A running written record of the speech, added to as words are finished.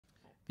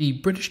The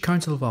British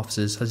Council of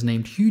Offices has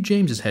named Hugh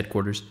James's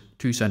headquarters,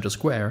 2 Central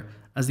Square,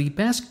 as the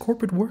best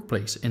corporate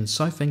workplace in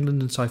South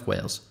England and South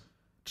Wales.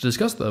 To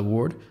discuss the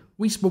award,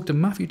 we spoke to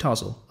Matthew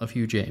Tossell of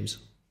Hugh James.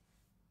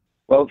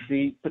 Well,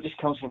 the British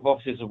Council of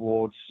Offices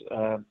Awards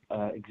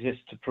exist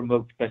to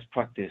promote best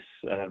practice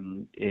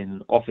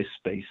in office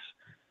space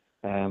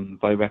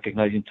by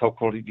recognising top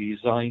quality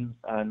design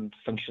and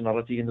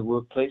functionality in the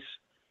workplace.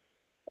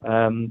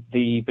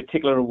 The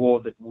particular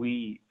award that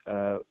we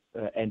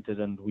entered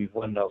and we've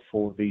won now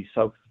for the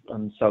South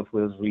and South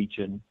Wales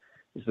region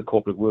is the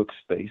corporate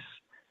workspace.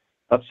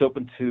 That's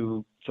open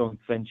to joint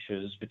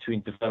ventures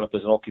between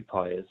developers and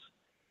occupiers,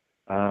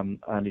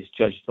 and is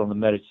judged on the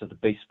merits of the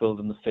base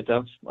build and the fit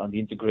out and the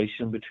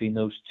integration between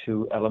those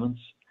two elements.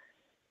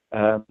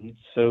 On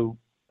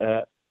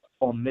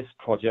this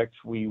project,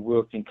 we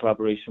worked in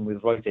collaboration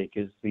with Right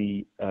Acres,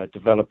 the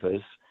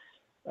developers,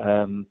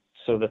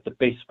 so that the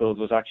base build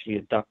was actually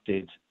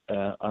adapted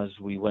as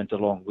we went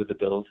along with the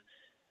build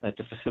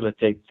to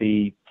facilitate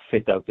the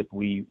fit out that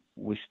we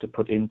wish to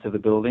put into the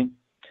building.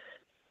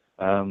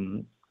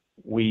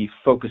 We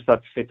focused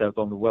that fit out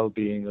on the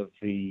well-being of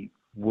the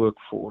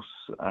workforce,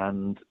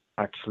 and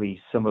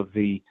actually some of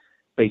the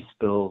base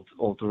build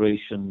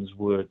alterations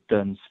were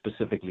done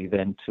specifically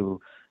then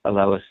to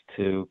allow us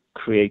to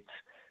create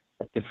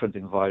a different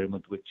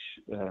environment which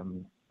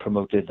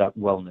promoted that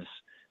wellness,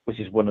 which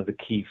is one of the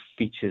key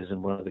features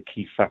and one of the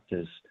key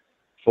factors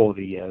for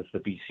the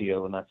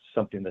BCO, and that's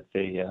something that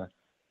they are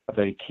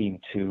very keen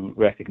to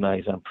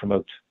recognise and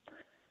promote.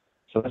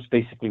 So that's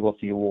basically what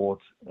the award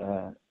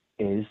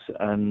is,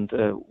 and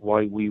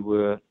why we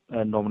were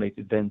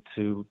nominated then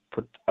to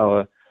put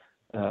our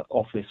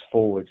office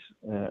forward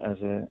as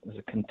a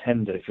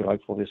contender, if you like,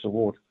 for this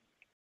award.